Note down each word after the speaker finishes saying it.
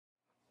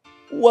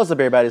What's up,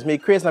 everybody? It's me,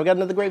 Chris, and I've got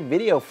another great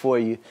video for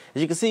you.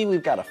 As you can see,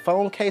 we've got a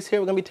phone case here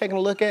we're gonna be taking a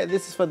look at.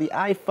 This is for the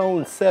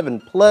iPhone 7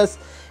 Plus,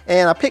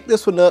 and I picked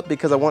this one up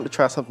because I wanted to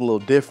try something a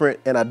little different,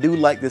 and I do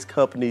like this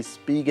company,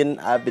 Spigen.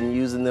 I've been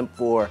using them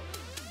for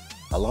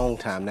a long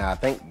time now, I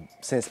think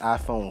since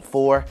iPhone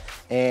 4,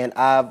 and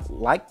I've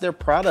liked their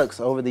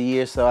products over the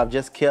years, so I've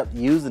just kept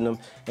using them,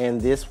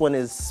 and this one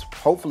is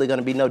hopefully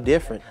gonna be no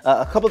different.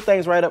 A couple of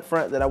things right up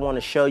front that I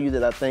wanna show you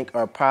that I think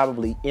are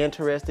probably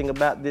interesting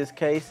about this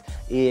case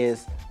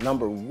is,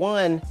 number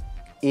one,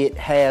 it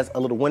has a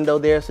little window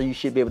there, so you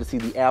should be able to see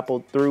the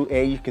Apple through,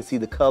 and you can see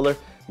the color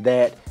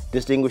that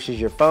distinguishes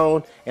your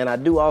phone. And I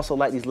do also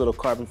like these little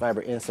carbon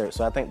fiber inserts,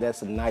 so I think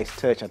that's a nice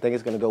touch. I think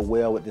it's gonna go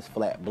well with this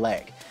flat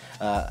black.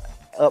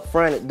 Up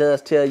front, it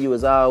does tell you,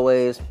 as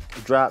always,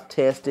 drop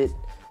tested,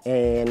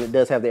 and it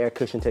does have the air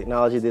cushion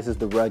technology. This is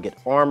the Rugged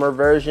Armor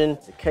version.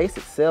 The case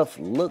itself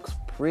looks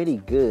pretty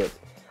good.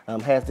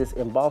 Has this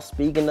embossed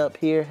Spigen up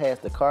here, has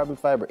the carbon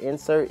fiber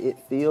insert. It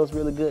feels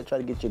really good. Try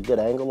to get you a good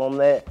angle on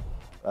that.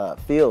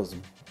 Feels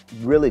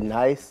really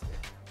nice.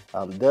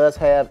 Does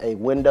have a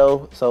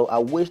window, so I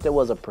wish there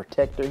was a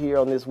protector here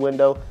on this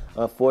window.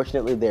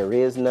 Unfortunately, there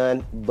is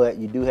none, but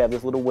you do have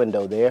this little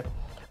window there.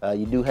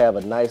 You do have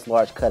a nice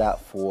large cutout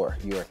for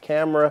your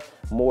camera,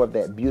 more of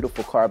that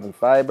beautiful carbon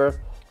fiber.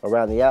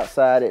 Around the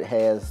outside, it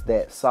has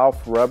that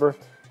soft rubber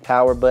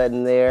power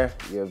button there,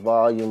 your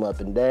volume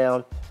up and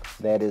down.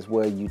 That is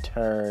where you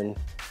turn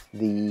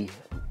the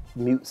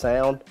mute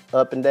sound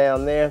up and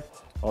down there.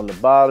 On the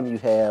bottom, you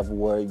have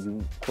where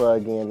you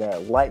plug in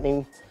that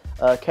lightning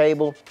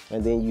cable,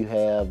 and then you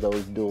have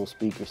those dual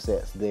speaker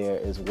sets there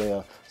as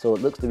well. So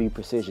it looks to be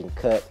precision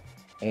cut,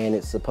 and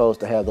it's supposed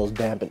to have those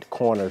dampened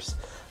corners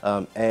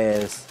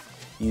as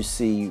you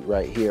see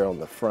right here on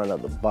the front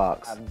of the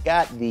box. I've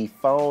got the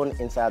phone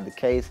inside the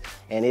case,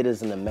 and it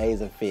is an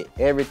amazing fit.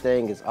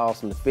 Everything is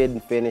awesome. The fit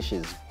and finish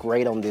is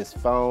great on this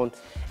phone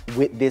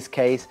with this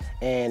case,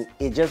 and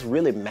it just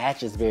really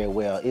matches very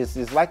well.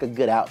 It's like a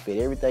good outfit.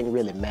 Everything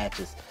really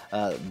matches.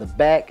 The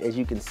back, as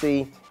you can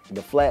see,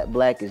 the flat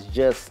black is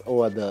just,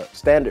 or the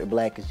standard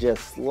black is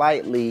just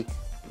slightly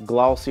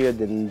glossier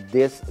than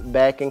this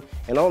backing,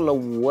 and I don't know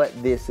what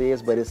this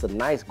is, but it's a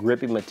nice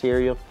grippy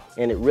material,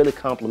 and it really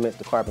complements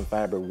the carbon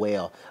fiber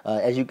well.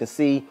 As you can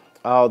see,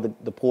 all the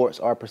ports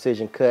are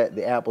precision cut.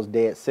 The Apple's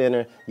dead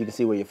center. You can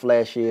see where your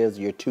flash is,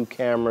 your two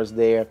cameras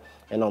there,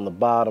 and on the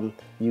bottom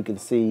you can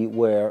see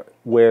where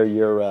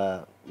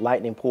your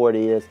lightning port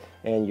is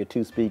and your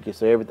two speakers.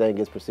 So everything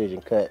is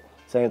precision cut.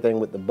 Same thing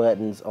with the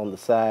buttons on the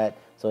side,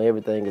 so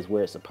everything is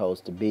where it's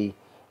supposed to be.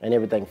 And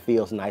everything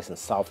feels nice and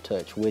soft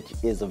touch, which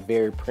is a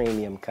very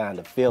premium kind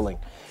of feeling.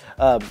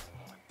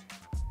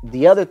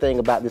 The other thing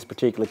about this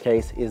particular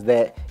case is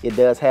that it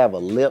does have a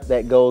lip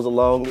that goes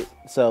along it,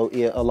 so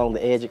along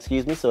the edge,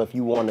 excuse me. So if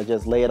you want to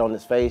just lay it on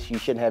its face, you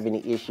shouldn't have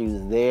any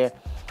issues there.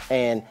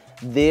 And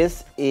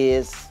this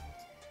is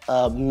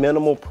a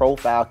minimal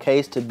profile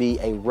case to be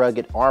a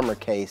rugged armor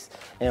case.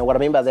 And what I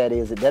mean by that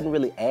is it doesn't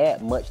really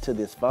add much to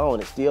this phone.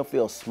 It still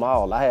feels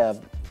small. I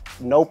have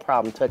no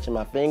problem touching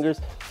my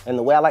fingers, and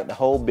the way I like to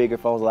hold bigger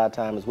phones a lot of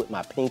times is with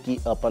my pinky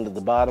up under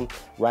the bottom,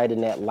 right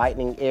in that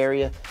lightning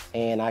area,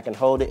 and I can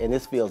hold it, and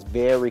this feels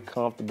very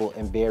comfortable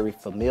and very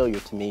familiar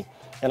to me,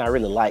 and I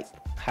really like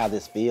how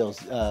this feels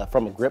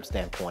from a grip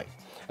standpoint.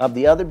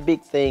 The other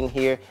big thing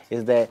here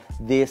is that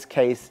this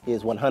case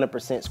is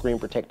 100% screen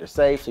protector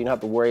safe, so you don't have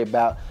to worry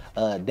about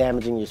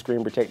damaging your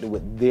screen protector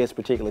with this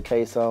particular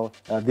case on.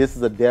 This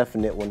is a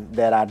definite one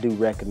that I do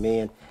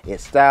recommend.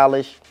 It's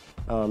stylish.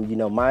 You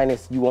know,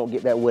 minus you won't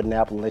get that wooden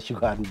apple unless you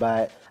go out and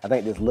buy it. I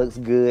think this looks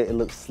good. It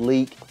looks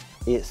sleek.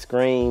 It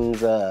screams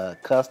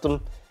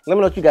custom. Let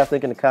me know what you guys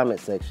think in the comment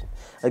section.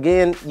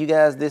 Again, you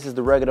guys, this is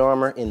the Rugged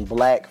Armor in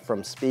black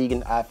from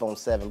Spigen iPhone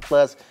 7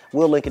 Plus.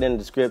 We'll link it in the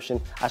description.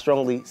 I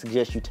strongly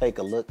suggest you take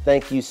a look.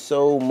 Thank you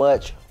so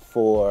much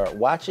for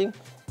watching,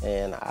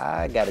 and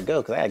I gotta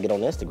go because I gotta get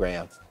on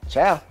Instagram.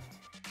 Ciao.